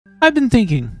I've been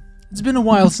thinking, it's been a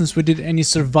while since we did any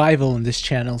survival on this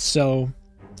channel, so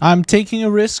I'm taking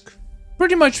a risk,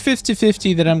 pretty much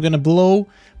 50-50 that I'm gonna blow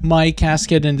my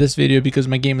casket in this video because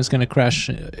my game is gonna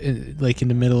crash like in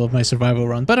the middle of my survival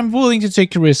run, but I'm willing to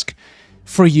take a risk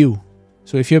for you.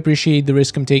 So if you appreciate the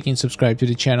risk I'm taking, subscribe to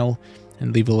the channel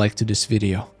and leave a like to this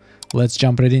video. Let's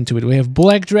jump right into it. We have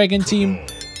Black Dragon team.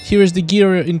 Here is the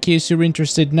gear in case you're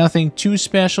interested. Nothing too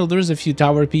special. There's a few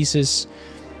tower pieces.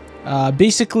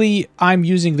 Basically, I'm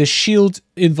using the shield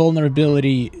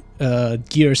invulnerability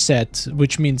gear set,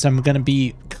 which means I'm gonna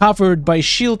be covered by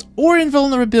shield or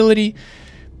invulnerability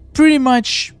pretty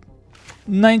much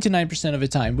 99% of the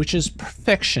time, which is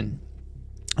perfection.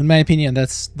 In my opinion,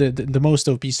 that's the most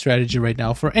OP strategy right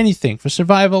now for anything, for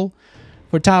survival,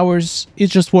 for towers. It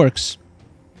just works.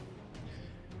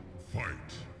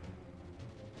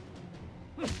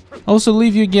 Also,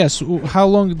 leave you a guess. How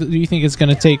long do you think it's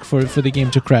gonna take for the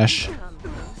game to crash?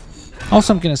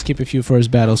 Also, I'm gonna skip a few first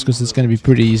battles because it's gonna be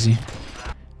pretty easy.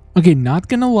 Okay, not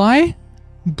gonna lie,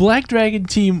 Black Dragon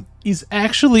team is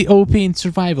actually OP in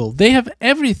survival. They have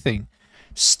everything: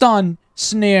 stun,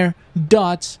 snare,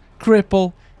 dot,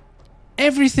 cripple,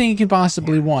 everything you can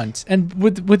possibly want. And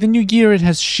with the new gear, it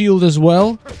has shield as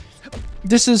well.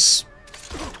 This is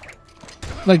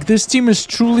like, this team is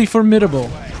truly formidable.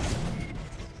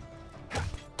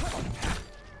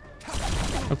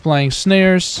 Applying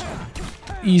snares,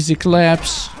 easy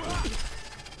claps.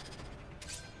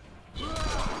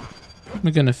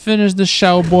 We're gonna finish the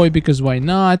Shao Boy because why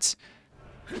not?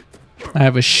 I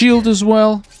have a shield as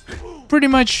well. Pretty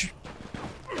much,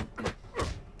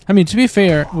 I mean, to be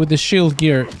fair, with the shield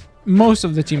gear, most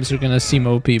of the teams are gonna seem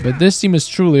OP, but this team is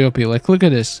truly OP. Like, look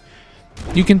at this.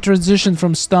 You can transition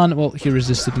from stun. Well, he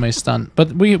resisted my stun,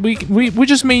 but we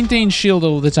just maintain shield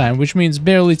all the time, which means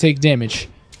barely take damage.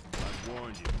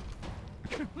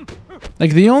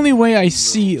 Like, the only way I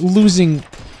see losing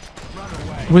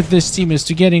with this team is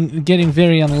to getting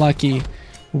very unlucky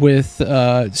with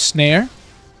snare.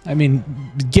 I mean,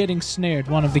 getting snared,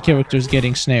 one of the characters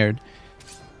getting snared,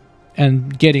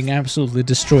 and getting absolutely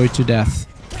destroyed to death.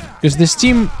 Because this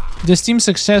team's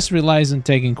success relies on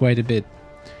taking quite a bit.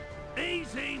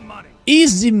 Easy money.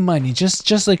 Easy money,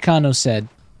 just like Kano said.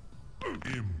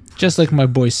 Just like my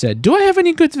boy said. Do I have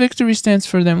any good victory stance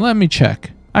for them? Let me check.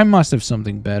 I must have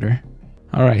something better.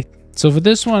 Alright, so for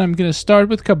this one, I'm gonna start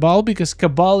with Kabal because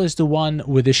Kabal is the one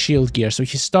with the shield gear. So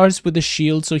he starts with the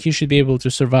shield, so he should be able to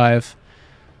survive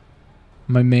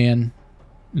my man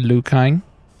Liu Kang,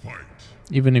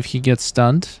 even if he gets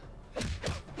stunned.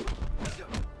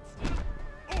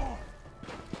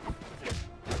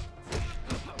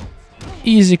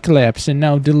 Easy claps, and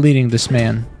now deleting this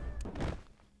man.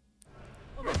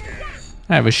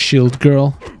 I have a shield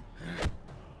girl.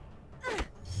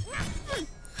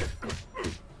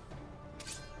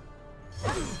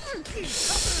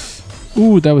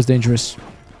 Ooh, that was dangerous.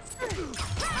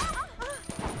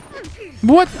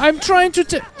 What? I'm trying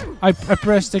to I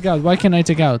pressed take out. Why can't I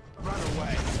take out?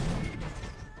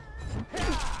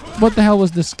 What the hell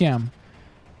was this scam?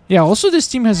 Yeah, also this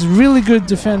team has really good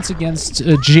defense against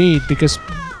Jade because,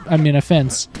 I mean,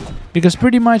 offense. Because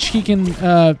pretty much he can,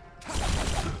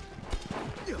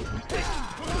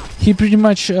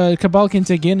 Kabal can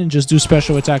take in and just do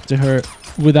special attack to her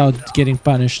without getting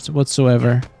punished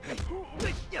whatsoever.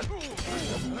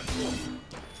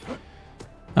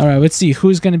 Alright, let's see.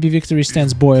 Who's gonna be victory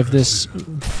stance boy of this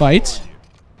fight?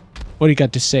 What do you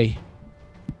got to say?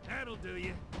 That'll do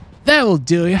you. That'll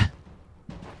do you.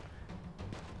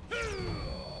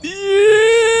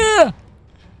 Yeah!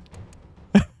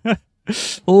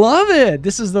 Love it!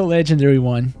 This is the legendary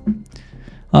one.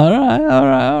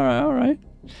 Alright.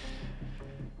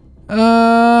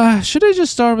 Should I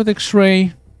just start with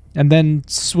X-Ray? And then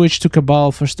switch to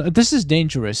Kabal for this is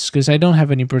dangerous because I don't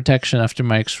have any protection after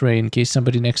my X-Ray in case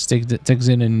somebody next takes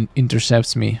in and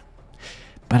intercepts me.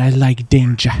 But I like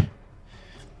danger.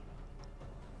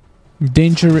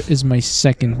 Danger is my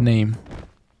second name.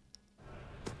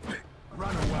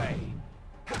 Run away.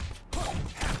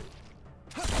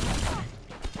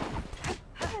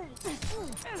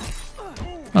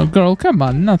 Oh girl, come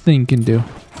on, nothing you can do.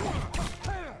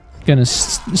 Gonna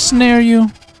snare you.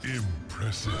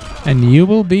 And you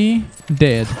will be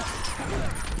dead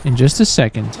in just a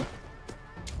second.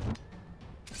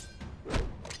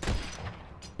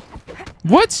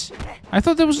 What? I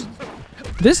thought that was...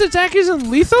 This attack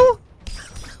isn't lethal?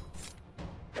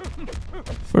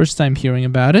 First time hearing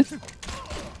about it.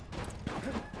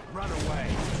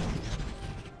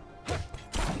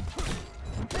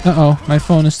 Uh-oh, my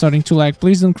phone is starting to lag.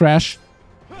 Please don't crash.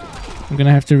 I'm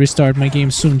gonna have to restart my game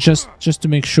soon just to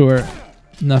make sure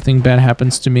nothing bad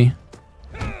happens to me.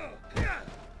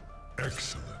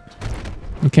 Excellent.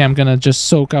 Okay, I'm gonna just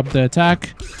soak up the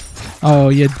attack. Oh,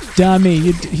 you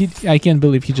dummy. I can't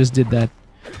believe he just did that.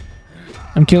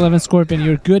 MK11 Scorpion,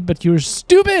 you're good, but you're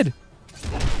stupid!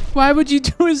 Why would you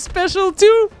do a special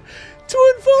to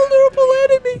invulnerable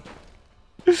enemy?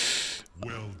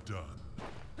 Well done.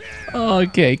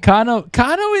 Okay, Kano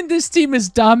in this team is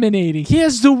dominating. He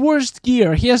has the worst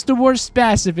gear, he has the worst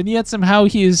passive, and yet somehow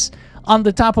he is on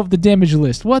the top of the damage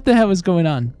list. What the hell is going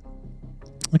on?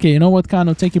 Okay, you know what,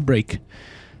 Kano? Take a break.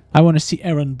 I want to see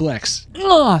Erron Black's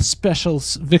special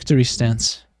victory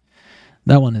stance.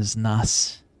 That one is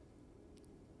nice.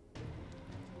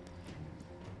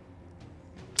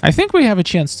 I think we have a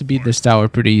chance to beat this tower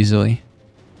pretty easily.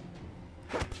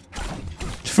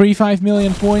 Free 5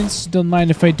 million points. Don't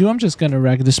mind if I do. I'm just gonna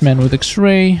wreck this man with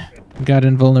X-ray. Got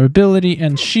invulnerability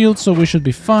and shield, so we should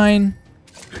be fine.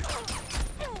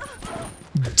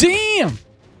 Damn!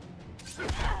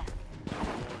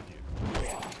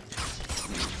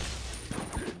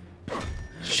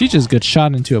 She just got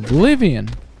shot into oblivion.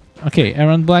 Okay,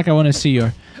 Erron Black, I want to see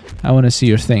your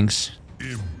things.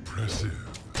 Impressive.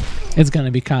 It's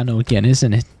gonna be Kano again,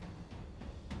 isn't it?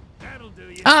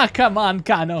 Ah, come on,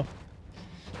 Kano.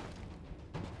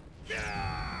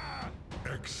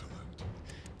 Excellent.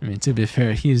 I mean, to be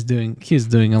fair, he's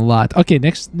doing a lot. Okay,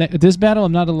 this battle,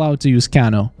 I'm not allowed to use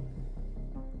Kano.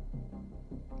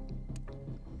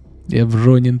 You have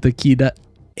Ronin Takeda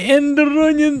and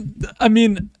Ronin. I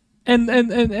mean, and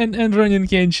Ronin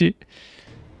Kenshi,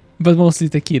 but mostly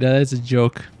Takeda. That's a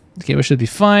joke. Okay, we should be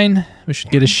fine. We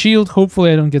should get a shield.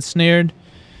 Hopefully, I don't get snared.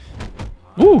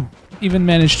 Ooh, even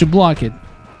managed to block it.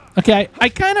 Okay, I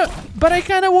kind of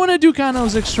want to do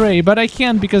Kano's X-ray, but I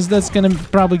can't because that's gonna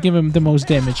probably give him the most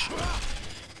damage.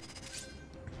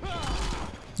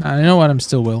 I know what, I'm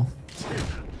still will.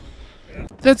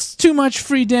 That's too much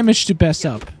free damage to pass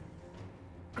up.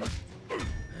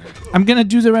 I'm gonna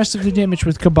do the rest of the damage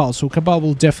with Kabal, so Kabal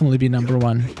will definitely be number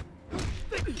one.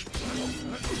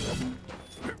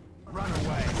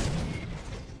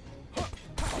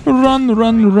 Run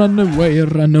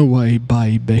away,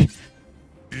 baby.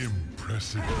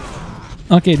 Impressive.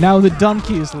 Okay, now the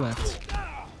donkey is left.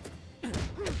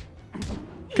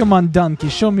 Come on, donkey.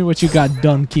 Show me what you got,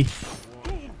 donkey.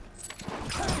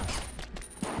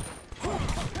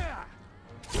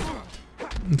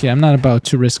 Okay, I'm not about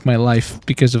to risk my life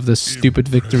because of this stupid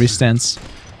victory stance.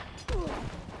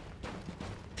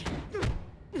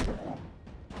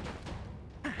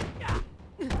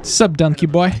 Sup, donkey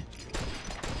boy?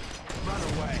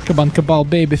 Come on, Kabal,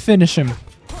 baby, finish him.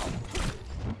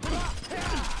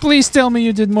 Please tell me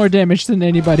you did more damage than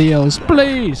anybody else,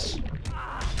 please.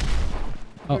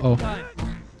 Uh-oh.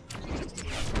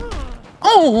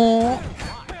 Oh!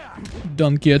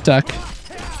 Donkey attack.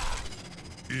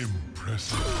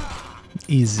 Impressive.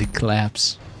 Easy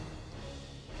claps.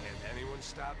 Can anyone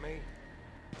stop me?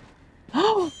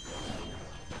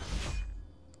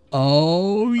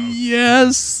 Oh,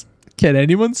 yes. Can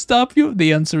anyone stop you?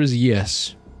 The answer is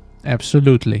yes.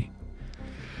 Absolutely.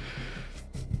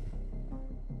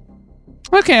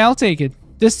 Okay, I'll take it.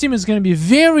 This team is going to be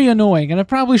very annoying, and I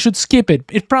probably should skip it.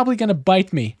 It's probably going to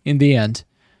bite me in the end.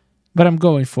 But I'm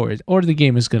going for it, or the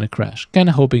game is going to crash. Kind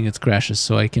of hoping it crashes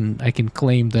so I can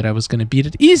claim that I was going to beat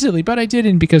it easily, but I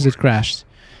didn't because it crashed.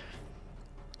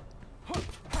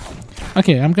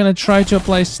 Okay, I'm going to try to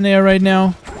apply snare right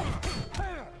now.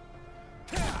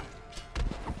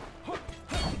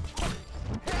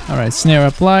 Alright, snare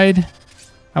applied.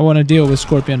 I want to deal with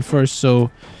Scorpion first,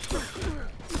 so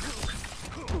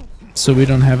we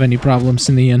don't have any problems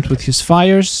in the end with his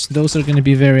fires. Those are going to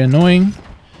be very annoying.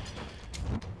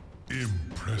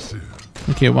 Impressive.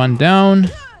 Okay, one down.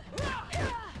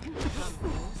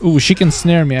 Ooh, she can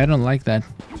snare me. I don't like that.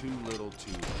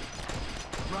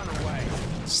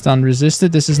 Stun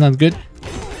resisted. This is not good.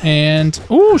 And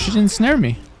ooh, she didn't snare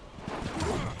me.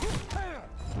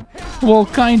 Well,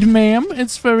 kind ma'am,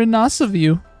 it's very nice of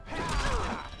you.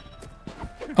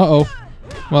 Uh-oh.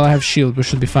 Well, I have shield. We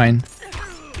should be fine.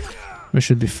 We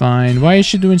should be fine. Why is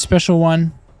she doing special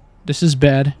one? This is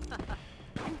bad.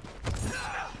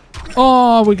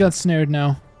 Oh, we got snared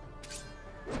now.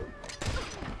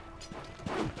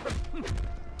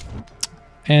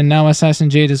 And now Assassin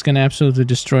Jade is gonna absolutely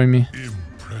destroy me.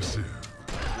 Impressive.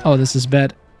 Oh, this is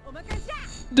bad.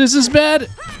 This is bad!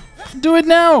 Do it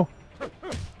now!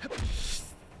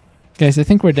 Guys, I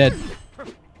think we're dead.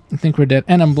 I think we're dead.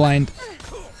 And I'm blind.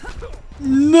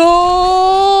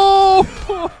 No!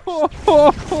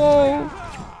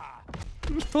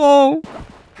 No!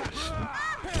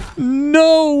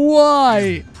 No,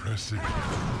 why? Impressive.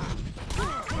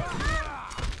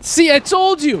 See, I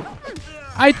told you!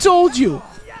 I told you!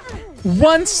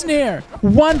 One snare,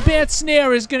 one bad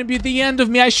snare is gonna be the end of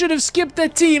me. I should have skipped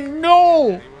that team.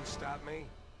 No! Anyone stop me?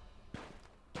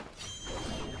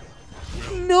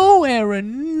 No,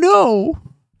 Aaron, no!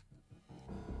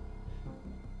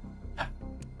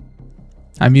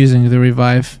 I'm using the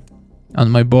revive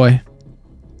on my boy.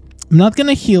 I'm not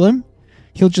gonna heal him.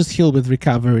 He'll just heal with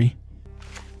recovery.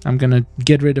 I'm gonna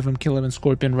get rid of him, kill him in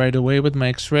Scorpion right away with my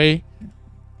X-ray.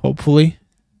 Hopefully.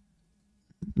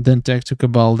 Then tech to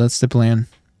Kabal, that's the plan.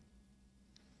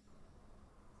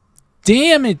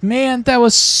 Damn it, man, that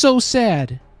was so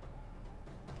sad.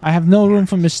 I have no room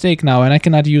for mistake now, and I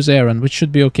cannot use Aaron, which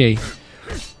should be okay.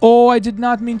 Oh, I did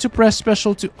not mean to press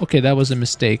special to... Okay, that was a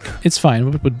mistake. It's fine,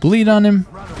 we'll put bleed on him.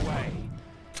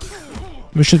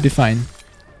 We should be fine.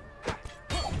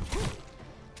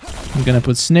 I'm gonna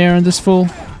put snare on this fool.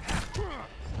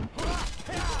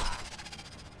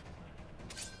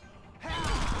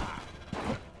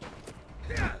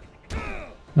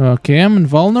 Okay, I'm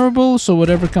invulnerable, so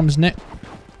whatever comes next...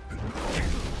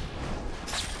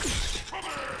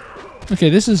 Okay,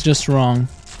 this is just wrong.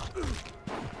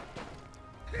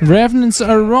 Revenants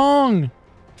are wrong!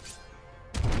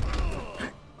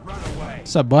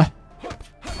 What's up, boy?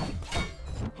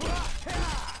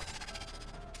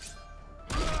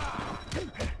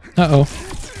 Uh-oh.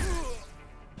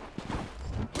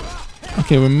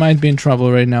 Okay, we might be in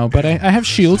trouble right now, but I have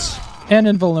shields and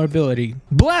invulnerability.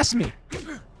 Blast me!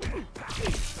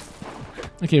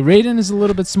 Okay, Raiden is a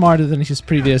little bit smarter than his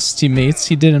previous teammates.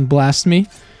 He didn't blast me.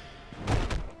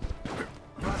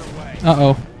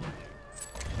 Uh-oh.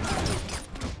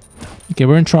 Okay,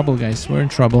 we're in trouble, guys. We're in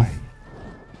trouble.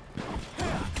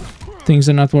 Things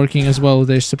are not working as well as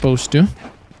they're supposed to.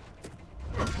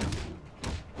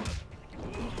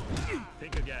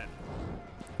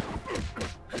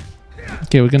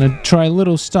 Okay, we're gonna try a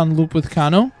little stun loop with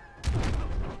Kano.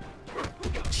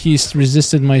 He's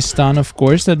resisted my stun, of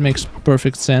course. That makes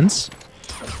perfect sense.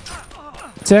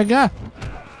 Tega!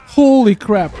 Holy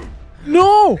crap!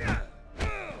 No!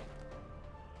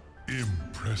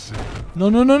 Impressive. No,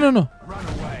 no, no, no, no. Run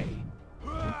away.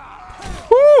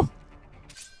 Woo!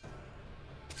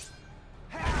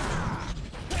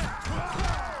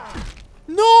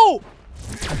 No!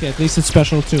 Okay, at least it's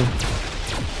special too.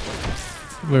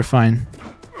 We're fine.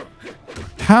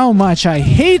 How much I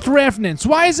hate Revenants!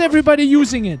 Why is everybody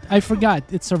using it? I forgot.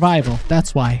 It's survival.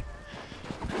 That's why.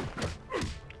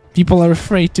 People are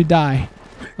afraid to die.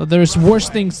 Well, there's worse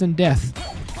things than death.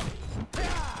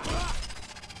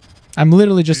 I'm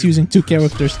literally just using two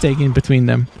characters, taking between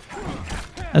them.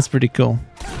 That's pretty cool.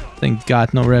 Thank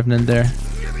God, no Revenant there.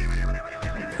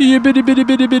 Yibbity bitty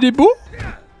bitty bitty boo!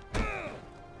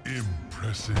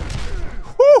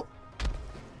 Impressive. Woo!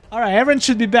 Alright, everyone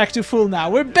should be back to full now.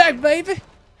 We're back, baby!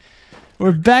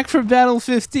 We're back for Battle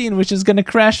 15, which is gonna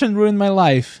crash and ruin my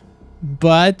life.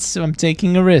 But I'm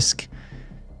taking a risk.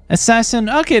 Assassin,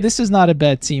 okay, this is not a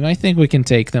bad team. I think we can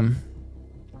take them.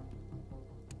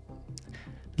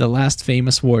 The last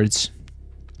famous words.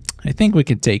 I think we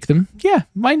can take them. Yeah,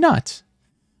 why not?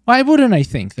 Why wouldn't I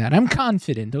think that? I'm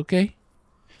confident, okay?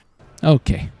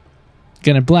 Okay.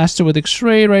 Gonna blast her with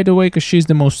X-ray right away because she's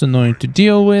the most annoying to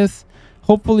deal with.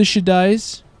 Hopefully she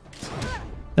dies.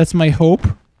 That's my hope.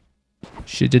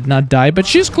 She did not die, but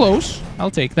she's close.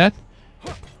 I'll take that.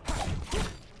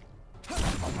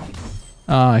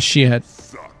 Ah, she had...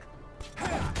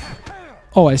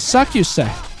 Oh, I suck, you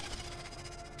say?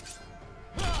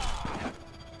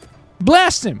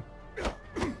 Blast him!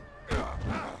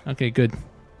 Okay, good.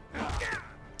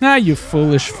 Ah, you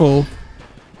foolish fool.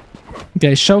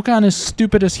 Okay, Shao Kahn is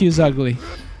stupid as he is ugly.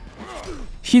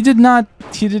 He did not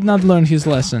learn his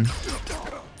lesson.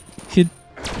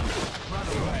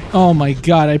 Oh my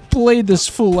God, I played this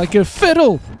fool like a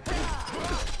fiddle!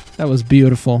 That was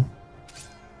beautiful.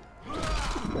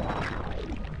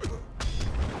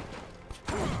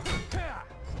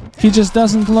 He just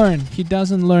doesn't learn. He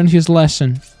doesn't learn his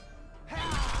lesson.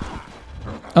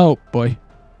 Oh boy.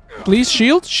 Please,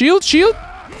 shield, shield, shield!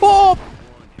 Oh!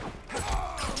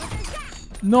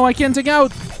 No, I can't take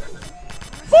out!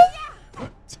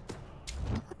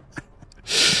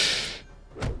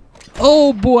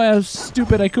 Oh boy, I was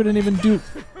stupid. I couldn't even do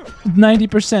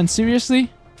 90%.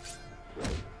 Seriously?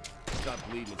 Stop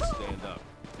bleeding, stand up.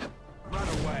 Run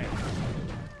away.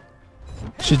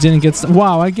 She didn't get.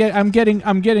 Wow, I'm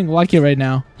getting lucky right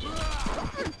now.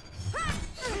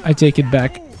 I take it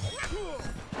back.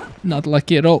 Not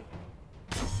lucky at all.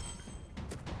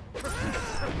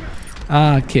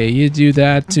 Okay, you do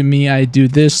that to me, I do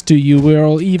this to you. We're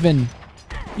all even.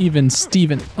 Even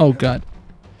Steven. Oh God.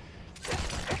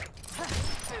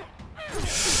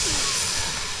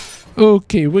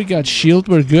 Okay, we got shield.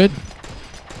 We're good.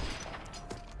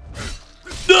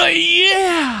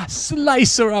 Yeah!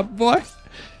 Slice her up, boy.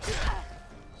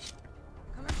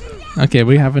 Okay,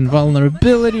 we have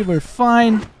invulnerability. We're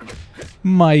fine.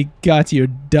 My god, you're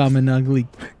dumb and ugly.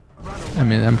 I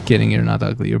mean, I'm kidding. You're not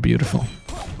ugly. You're beautiful.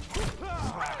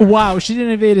 Wow, she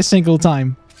didn't evade a single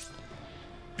time.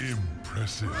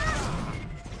 Impressive.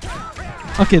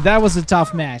 Okay, that was a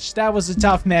tough match. That was a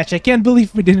tough match. I can't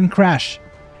believe we didn't crash.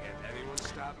 Can't anyone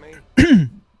stop me?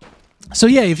 So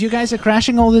yeah, if you guys are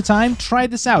crashing all the time, try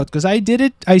this out, because I did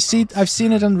it. I've seen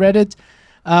it on Reddit.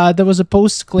 There was a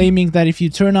post claiming that if you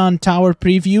turn on tower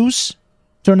previews,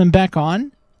 turn them back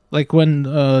on, like when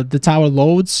the tower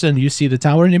loads and you see the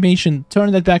tower animation,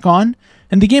 turn that back on,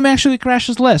 and the game actually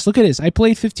crashes less. Look at this. I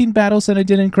played 15 battles and I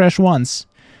didn't crash once.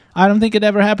 I don't think it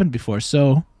ever happened before,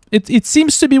 so it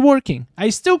seems to be working. I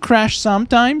still crash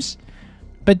sometimes,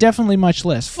 but definitely much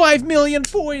less. 5 million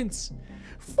points!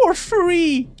 For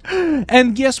free!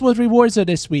 And guess what rewards are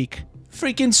this week?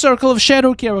 Freaking Circle of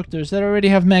Shadow characters that already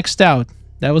have maxed out.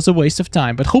 That was a waste of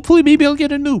time, but hopefully maybe I'll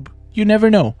get a noob. You never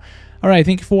know. Alright,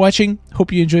 thank you for watching.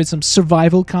 Hope you enjoyed some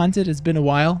survival content. It's been a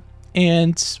while.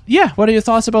 And yeah, what are your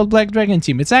thoughts about Black Dragon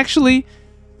team? It's actually...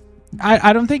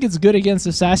 I don't think it's good against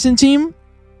Assassin team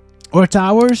or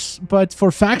towers, but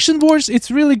for faction wars, it's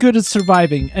really good at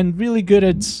surviving and really good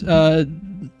at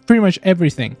pretty much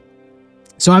everything.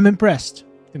 So I'm impressed.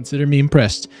 Consider me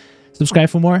impressed. Subscribe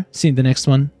for more. See you in the next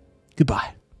one.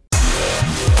 Goodbye.